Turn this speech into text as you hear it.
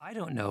I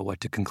don't know what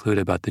to conclude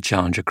about the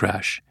Challenger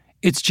crash.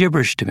 It's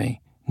gibberish to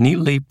me,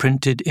 neatly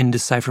printed,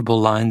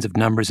 indecipherable lines of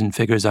numbers and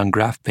figures on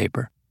graph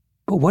paper.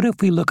 But what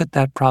if we look at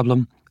that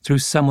problem through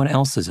someone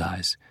else's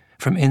eyes,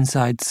 from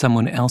inside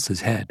someone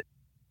else's head?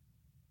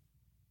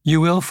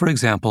 You will, for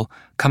example,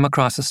 come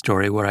across a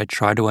story where I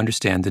try to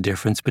understand the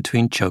difference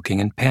between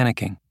choking and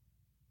panicking.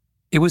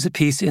 It was a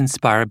piece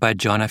inspired by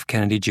John F.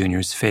 Kennedy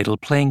Jr.'s fatal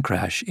plane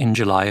crash in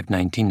July of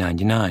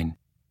 1999.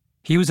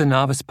 He was a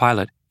novice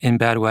pilot in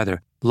bad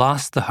weather,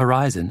 lost the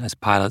horizon, as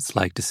pilots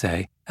like to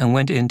say, and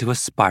went into a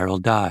spiral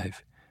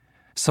dive.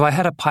 So I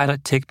had a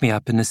pilot take me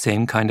up in the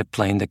same kind of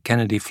plane that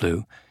Kennedy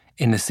flew,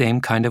 in the same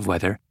kind of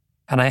weather,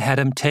 and I had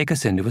him take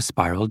us into a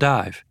spiral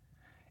dive.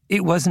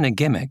 It wasn't a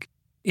gimmick.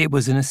 It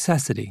was a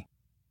necessity.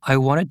 I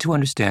wanted to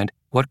understand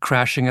what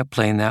crashing a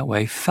plane that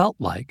way felt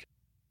like,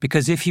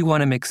 because if you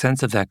want to make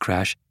sense of that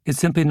crash, it's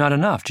simply not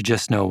enough to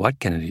just know what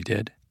Kennedy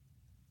did.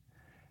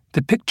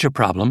 The picture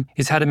problem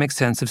is how to make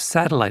sense of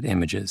satellite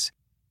images,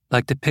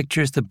 like the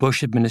pictures the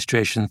Bush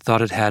administration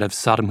thought it had of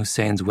Saddam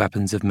Hussein's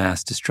weapons of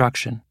mass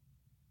destruction.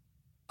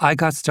 I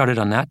got started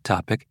on that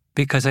topic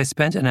because I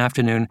spent an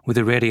afternoon with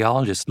a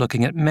radiologist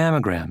looking at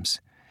mammograms,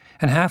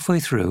 and halfway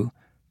through,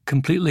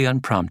 completely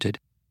unprompted,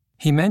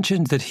 he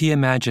mentioned that he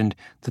imagined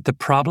that the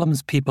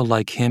problems people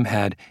like him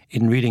had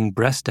in reading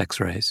breast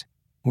x-rays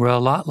were a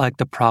lot like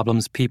the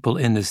problems people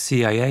in the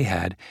CIA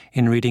had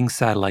in reading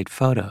satellite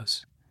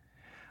photos.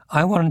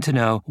 I wanted to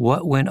know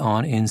what went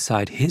on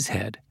inside his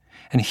head,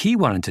 and he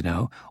wanted to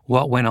know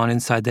what went on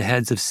inside the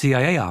heads of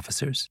CIA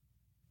officers.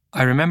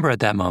 I remember at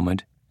that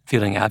moment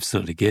feeling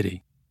absolutely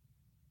giddy.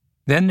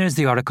 Then there's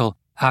the article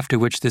after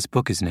which this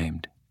book is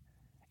named.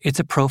 It's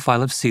a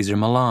profile of Cesar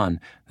Millan,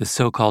 the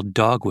so-called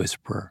dog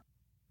whisperer.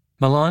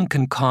 Millan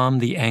can calm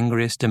the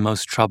angriest and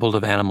most troubled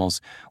of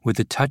animals with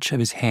the touch of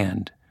his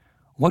hand.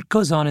 What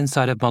goes on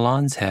inside of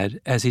Millan's head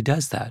as he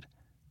does that?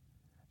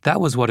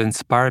 That was what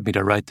inspired me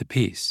to write the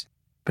piece.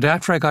 But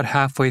after I got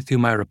halfway through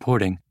my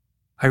reporting,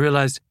 I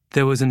realized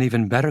there was an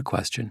even better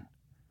question.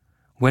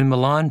 When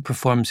Millan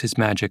performs his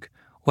magic,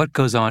 what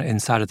goes on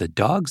inside of the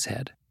dog's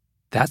head?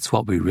 That's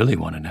what we really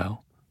want to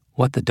know,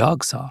 what the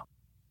dog saw.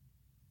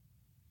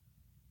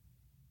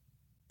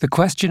 The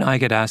question I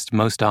get asked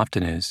most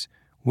often is,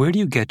 where do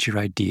you get your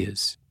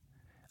ideas?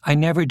 I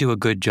never do a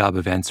good job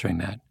of answering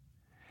that.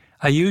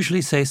 I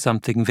usually say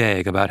something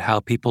vague about how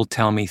people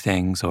tell me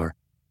things, or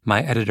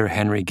my editor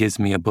Henry gives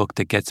me a book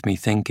that gets me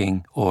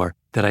thinking, or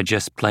that I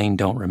just plain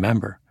don't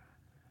remember.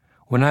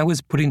 When I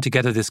was putting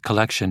together this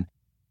collection,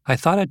 I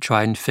thought I'd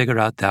try and figure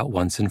out that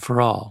once and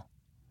for all.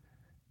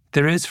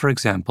 There is, for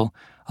example,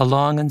 a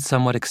long and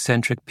somewhat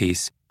eccentric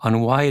piece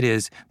on why it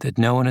is that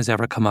no one has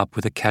ever come up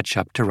with a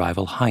ketchup to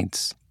rival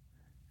Heinz.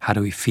 How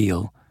do we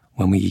feel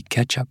when we eat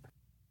ketchup?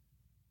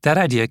 That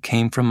idea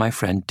came from my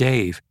friend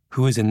Dave,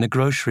 who is in the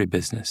grocery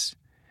business.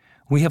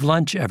 We have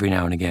lunch every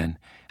now and again,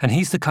 and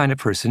he's the kind of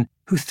person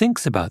who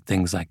thinks about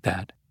things like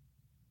that.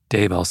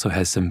 Dave also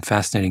has some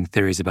fascinating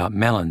theories about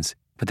melons,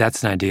 but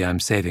that's an idea I'm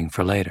saving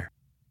for later.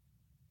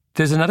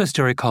 There's another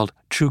story called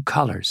True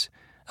Colors,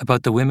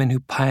 about the women who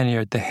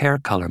pioneered the hair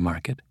color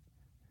market.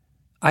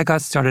 I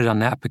got started on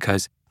that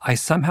because I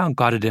somehow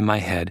got it in my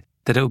head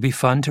that it would be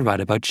fun to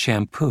write about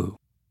shampoo.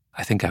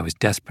 I think I was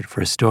desperate for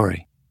a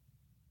story.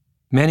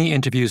 Many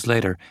interviews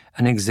later,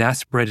 an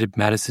exasperated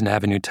Madison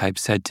Avenue type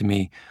said to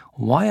me,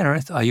 "Why on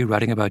earth are you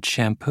writing about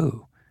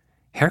shampoo?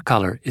 Hair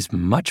color is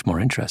much more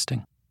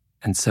interesting."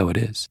 And so it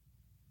is.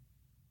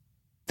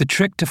 The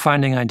trick to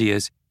finding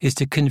ideas is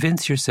to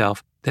convince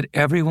yourself that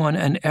everyone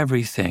and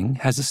everything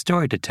has a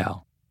story to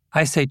tell.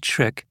 I say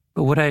trick,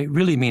 but what I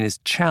really mean is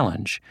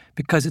challenge,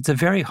 because it's a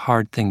very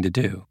hard thing to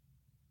do.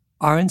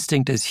 Our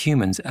instinct as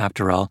humans,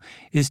 after all,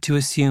 is to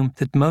assume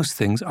that most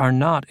things are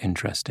not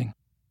interesting.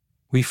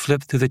 We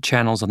flip through the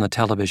channels on the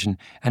television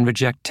and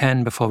reject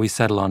 10 before we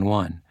settle on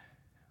one.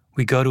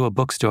 We go to a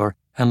bookstore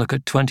and look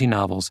at 20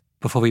 novels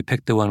before we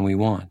pick the one we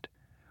want.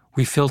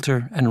 We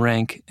filter and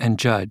rank and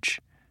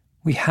judge.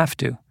 We have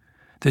to.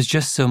 There's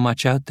just so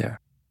much out there.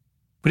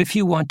 But if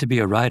you want to be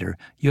a writer,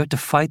 you have to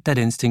fight that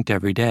instinct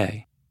every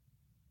day.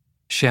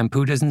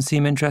 Shampoo doesn't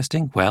seem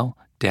interesting? Well,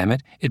 damn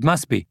it, it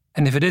must be.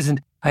 And if it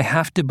isn't, I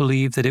have to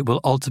believe that it will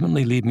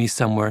ultimately lead me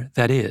somewhere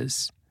that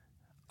is.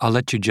 I'll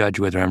let you judge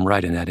whether I'm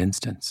right in that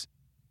instance.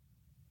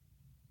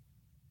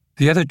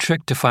 The other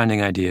trick to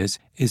finding ideas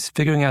is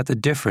figuring out the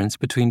difference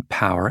between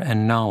power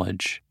and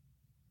knowledge.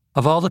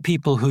 Of all the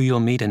people who you'll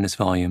meet in this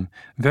volume,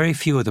 very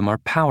few of them are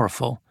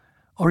powerful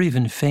or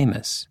even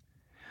famous.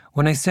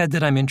 When I said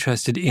that I'm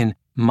interested in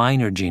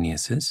minor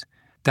geniuses,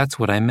 that's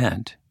what I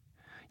meant.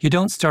 You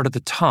don't start at the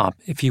top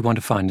if you want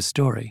to find a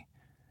story.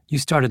 You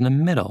start in the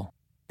middle,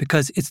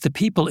 because it's the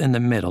people in the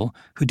middle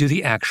who do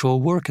the actual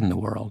work in the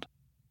world.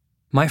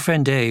 My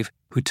friend Dave,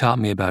 who taught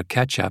me about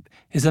ketchup,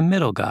 is a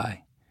middle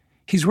guy.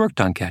 He's worked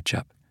on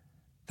ketchup.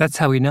 That's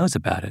how he knows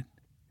about it.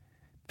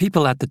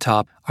 People at the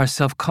top are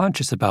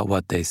self-conscious about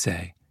what they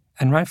say,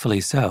 and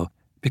rightfully so,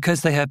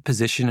 because they have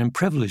position and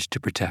privilege to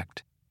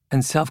protect,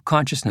 and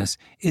self-consciousness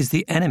is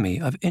the enemy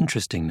of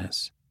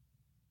interestingness.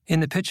 In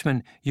The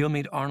Pitchman, you'll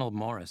meet Arnold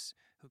Morris,